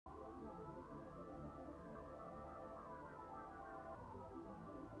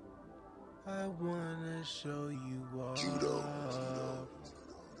I wanna show you off. Judo.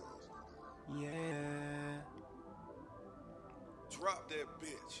 Yeah. Drop that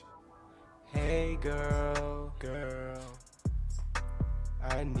bitch. Hey girl,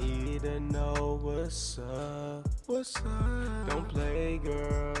 I need to know what's up. What's up? Don't play,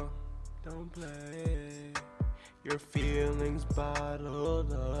 girl. Don't play. Your feelings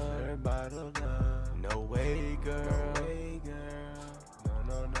bottled up. They're bottled up. No way, girl. No way, girl.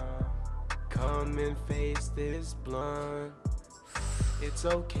 No. Come and face this blunt. It's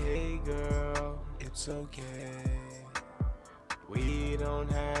okay, girl. It's okay. We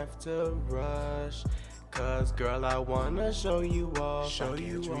don't have to rush. Cause girl, I wanna show you off. I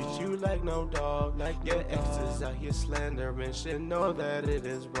can't treat you like no dog. Like your exes out here slandering shit, know that it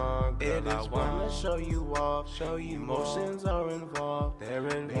is wrong. Girl, I wanna show you off. Emotions are involved. They're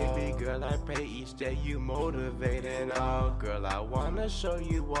involved. Baby girl, I pray each day you motivate and all. Girl, I wanna show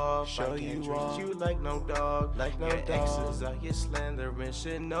you off. I can't treat you like no dog. Like your exes out here slandering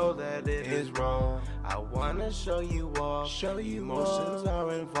shit, know that it is wrong. I wanna show you off. Emotions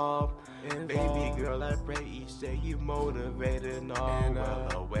are involved. Baby girl, I pray each day you motivated and all. Well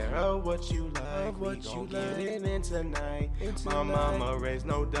aware of what you like, we gon' get it in tonight. My mama raised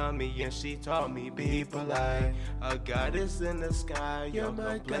no dummy and she taught me be polite. A goddess in the sky, your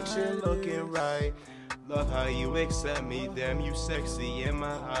complexion looking right. Love how you accept me, damn you sexy in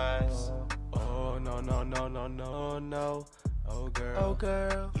my eyes. Oh no. Oh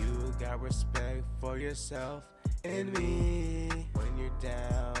girl, you got respect for yourself and me. When you're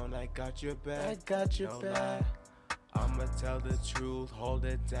down, I got your back. Lie. I'ma tell the truth, hold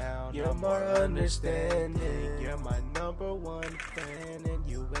it down. You're more understanding. You're my number one fan, and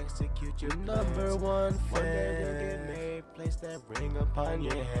you execute your number one fan. One day we'll get married, place that ring upon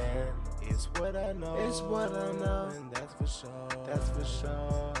your hand. It's what I know. And that's for sure.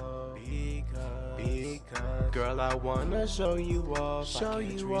 Because girl, I wanna show you off. I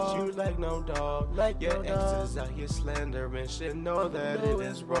can't treat you like no dog. Like your exes out here slandering shit, know that it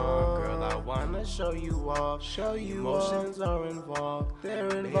is wrong. Girl, I wanna show you off. Emotions are involved. They're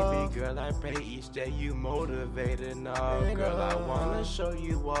involved. Baby girl, I pray each day you motivated and all. Girl, I wanna show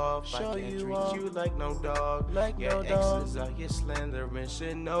you off. I can't treat you like no dog. Like your exes out here slandering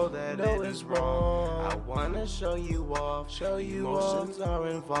shit, know that it is wrong. I wanna show you off. Emotions are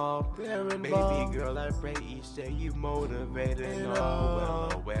involved. They're involved. Baby girl, I pray each day you motivated and all.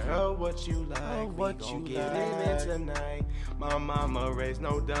 Well aware of what you like, we gon' get it in tonight. My mama raised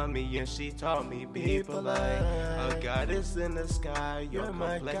no dummy and she taught me be polite. A goddess in the sky, your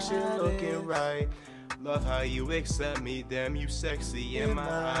complexion looking right. Love how you accept me, damn you sexy in my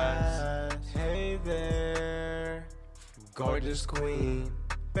eyes. Hey there, gorgeous queen.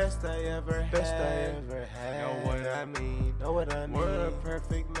 Best I ever had. Know what I mean? We're a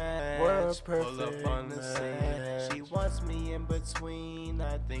perfect match. Pull up on the scene. She wants me in between.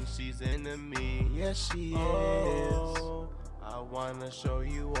 I think she's into me. Yes, she is. I wanna show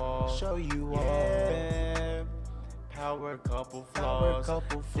you all. Yeah. Power couple flaws.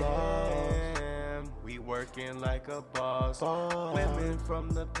 Damn, we working like a boss. Women from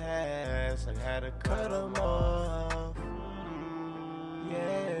the past, I had to cut them off.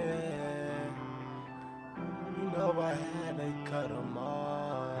 Yeah, you know I had to cut them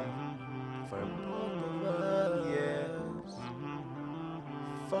off for both of us, yeah.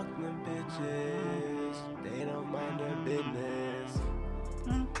 Fuck them bitches, they don't mind their business.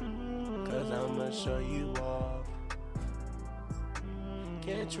 Cause I'ma show you off.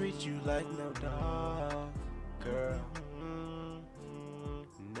 Can't treat you like no dog, girl.